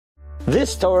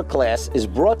This Torah class is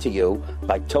brought to you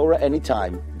by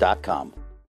TorahAnytime.com.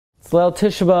 It's Leil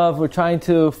Tisha B'Av. We're trying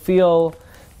to feel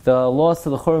the loss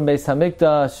of the Churban Beis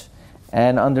HaMikdash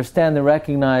and understand and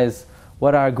recognize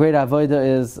what our great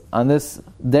avodah is on this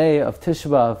day of Tisha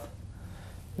B'Av.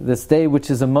 This day which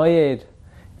is a moed.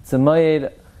 It's a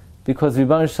moed because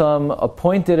Rebbeinu Shalom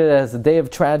appointed it as a day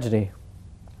of tragedy.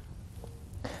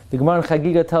 The Gemara in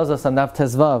Chagiga tells us on Daf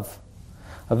Tezvav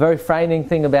a very frightening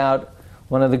thing about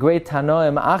one of the great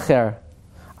Tanoim, Acher.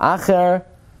 Acher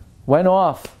went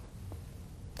off,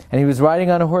 and he was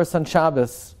riding on a horse on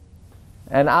Shabbos.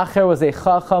 And Acher was a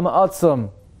Chacham Atzum.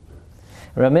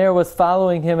 Rameir was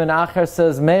following him, and Acher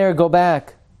says, Meir, go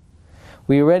back.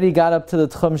 We already got up to the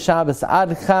Tchum Shabbos.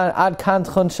 Ad kan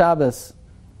Tchum Shabbos.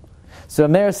 So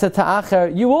Rameir said to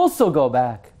Acher, you also go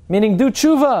back, meaning do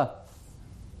tshuva.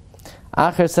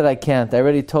 Acher said, I can't. I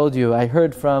already told you. I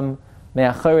heard from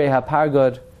Me'achorei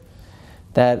HaPargod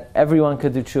that everyone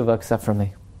could do tshuva except for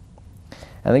me.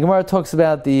 And the Gemara talks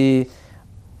about the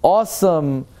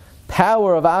awesome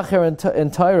power of Acher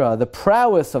in Torah, the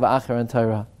prowess of Acher in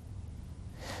Torah,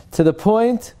 to the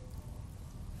point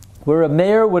where a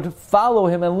mayor would follow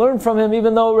him and learn from him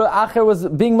even though Acher was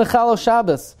being Mechalo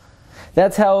Shabbos.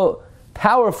 That's how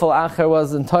powerful Acher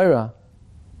was in Torah.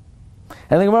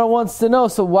 And the Gemara wants to know,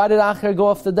 so why did Acher go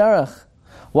off the derech?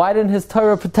 Why didn't his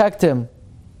Torah protect him?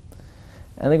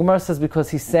 And the Gemara says because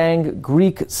he sang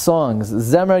Greek songs.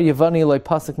 Zemer Yevani loy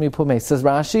pasuk mi pume. Says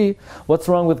Rashi, what's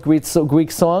wrong with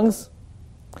Greek songs?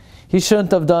 He shouldn't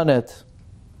have done it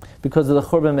because of the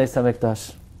Churban Beis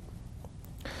HaMikdash.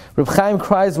 Reb Chaim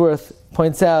Kreisworth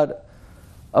points out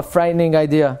a frightening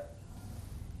idea.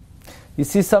 You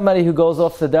see somebody who goes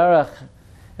off the derech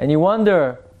and you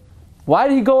wonder, why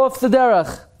did he go off the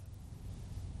derech?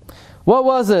 What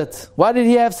was it? Why did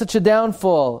he have such a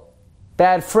downfall?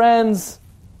 Bad friends?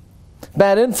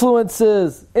 Bad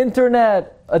influences,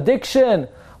 internet, addiction.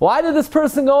 Why did this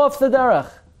person go off the derech?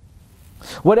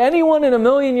 Would anyone in a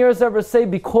million years ever say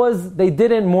because they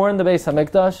didn't mourn the Beis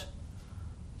HaMikdash?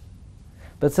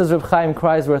 But says Reb Chaim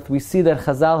Kreisworth, we see that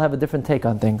Chazal have a different take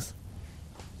on things.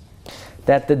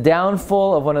 That the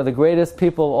downfall of one of the greatest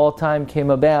people of all time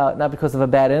came about not because of a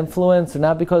bad influence or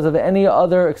not because of any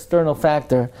other external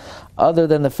factor other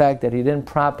than the fact that he didn't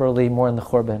properly mourn the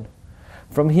Churban.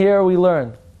 From here we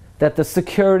learn that the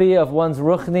security of one's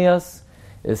ruchnias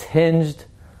is hinged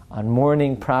on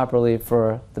mourning properly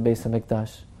for the Beis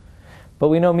HaMikdash. But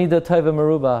we know Midah Tova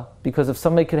Meruba, because if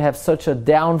somebody could have such a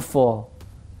downfall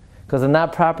because of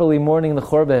not properly mourning the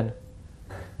Churban,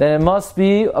 then it must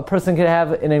be a person could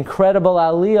have an incredible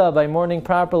aliyah by mourning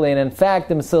properly. And in fact,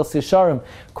 the Mesilas Yesharim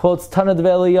quotes Tanad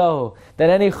V'Eliyahu that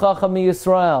any Chacham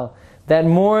Yisrael that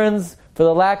mourns for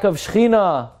the lack of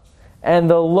Shechina and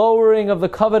the lowering of the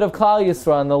kavod of Klal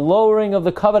Yisrael and the lowering of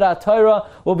the kavod HaTorah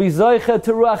will be Zoicha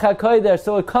to Ruach HaKodesh.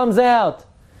 So it comes out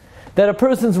that a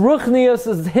person's ruchnius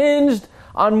is hinged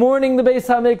on mourning the Beis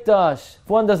HaMikdash. If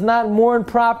one does not mourn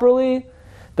properly,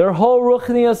 their whole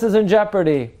ruchnius is in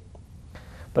jeopardy.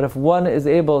 But if one is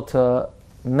able to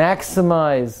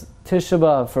maximize Tisha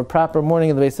B'Av for proper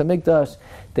mourning of the Beis HaMikdash,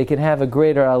 they can have a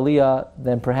greater aliyah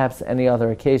than perhaps any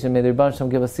other occasion. May the Rebbe Shalom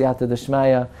give us siyata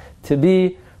d'shmaya to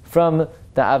be from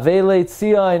the Avelei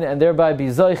Tzion and thereby be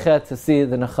zoichet to see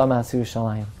the Nechamas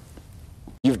Yerushalayim.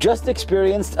 You've just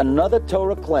experienced another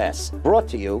Torah class brought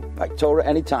to you by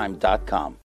TorahAnytime.com.